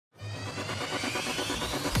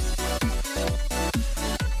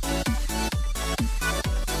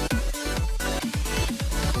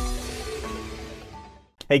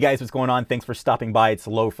Hey guys, what's going on? Thanks for stopping by. It's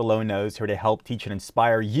Low for Low Nose, here to help teach and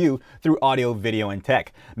inspire you through audio, video, and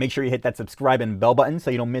tech. Make sure you hit that subscribe and bell button so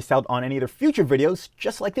you don't miss out on any of the future videos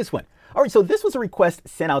just like this one. All right, so this was a request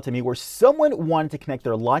sent out to me where someone wanted to connect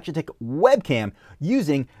their Logitech webcam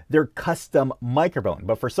using their custom microphone.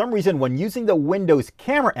 But for some reason, when using the Windows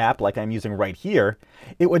camera app, like I'm using right here,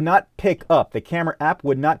 it would not pick up. The camera app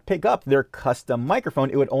would not pick up their custom microphone.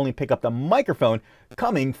 It would only pick up the microphone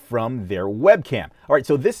coming from their webcam. All right,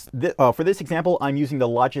 so for this example, I'm using the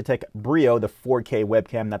Logitech Brio, the 4K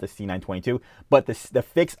webcam, not the C922, but the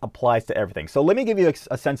fix applies to everything. So let me give you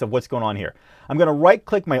a sense of what's going on here. I'm going to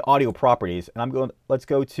right-click my audio properties, and let's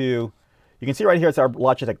go to, you can see right here, it's our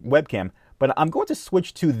Logitech webcam, but I'm going to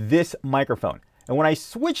switch to this microphone. And when I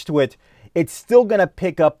switch to it, it's still going to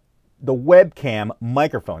pick up the webcam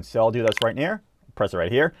microphone. So I'll do this right here, press it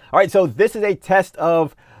right here. All right, so this is a test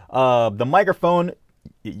of the microphone.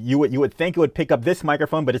 You would think it would pick up this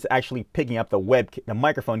microphone, but it's actually picking up the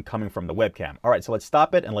microphone coming from the webcam. All right, so let's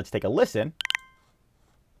stop it and let's take a listen.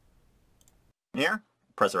 Here,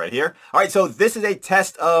 press it right here. All right, so this is a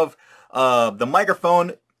test of the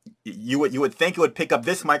microphone. You would think it would pick up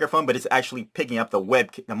this microphone, but it's actually picking up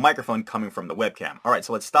the microphone coming from the webcam. All right,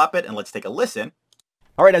 so let's stop it and let's take a listen.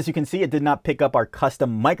 All right, as you can see, it did not pick up our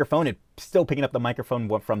custom microphone. It's still picking up the microphone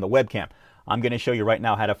from the webcam. I'm going to show you right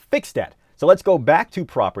now how to fix that. So let's go back to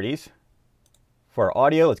properties for our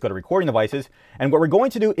audio. Let's go to recording devices. And what we're going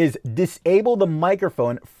to do is disable the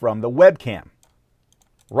microphone from the webcam.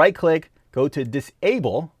 Right click, go to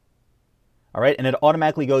disable. All right, and it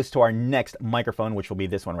automatically goes to our next microphone, which will be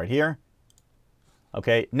this one right here.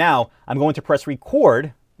 Okay, now I'm going to press record.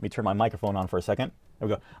 Let me turn my microphone on for a second. There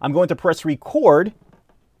we go. I'm going to press record.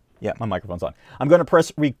 Yeah, my microphone's on. I'm going to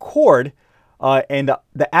press record, and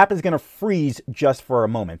the app is going to freeze just for a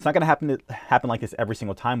moment. It's not going to happen like this every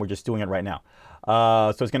single time. We're just doing it right now.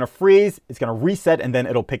 So it's going to freeze, it's going to reset, and then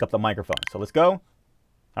it'll pick up the microphone. So let's go.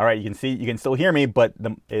 All right, you can see, you can still hear me, but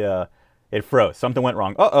it froze. Something went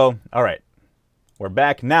wrong. Uh-oh. All right, we're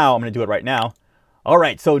back now. I'm going to do it right now. All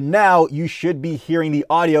right, so now you should be hearing the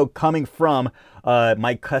audio coming from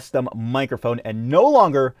my custom microphone and no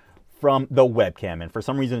longer from the webcam. And for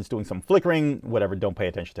some reason, it's doing some flickering, whatever. Don't pay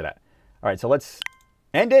attention to that. All right, so let's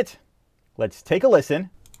end it. Let's take a listen.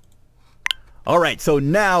 All right, so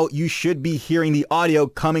now you should be hearing the audio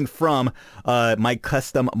coming from my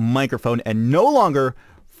custom microphone and no longer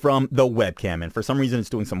from the webcam. And for some reason, it's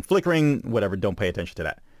doing some flickering, whatever. Don't pay attention to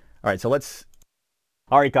that. All right, so let's...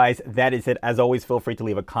 All right, guys, that is it. As always, feel free to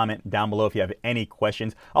leave a comment down below if you have any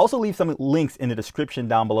questions. I'll also leave some links in the description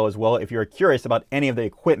down below as well if you're curious about any of the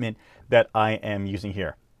equipment that I am using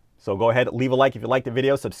here. So go ahead, leave a like if you liked the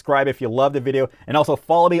video, subscribe if you love the video, and also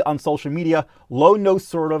follow me on social media, Low Nose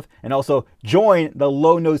sort of, and also join the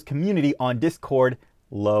Low Nose community on Discord,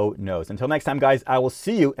 Low Nose. Until next time, guys, I will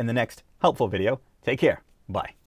see you in the next helpful video. Take care. Bye.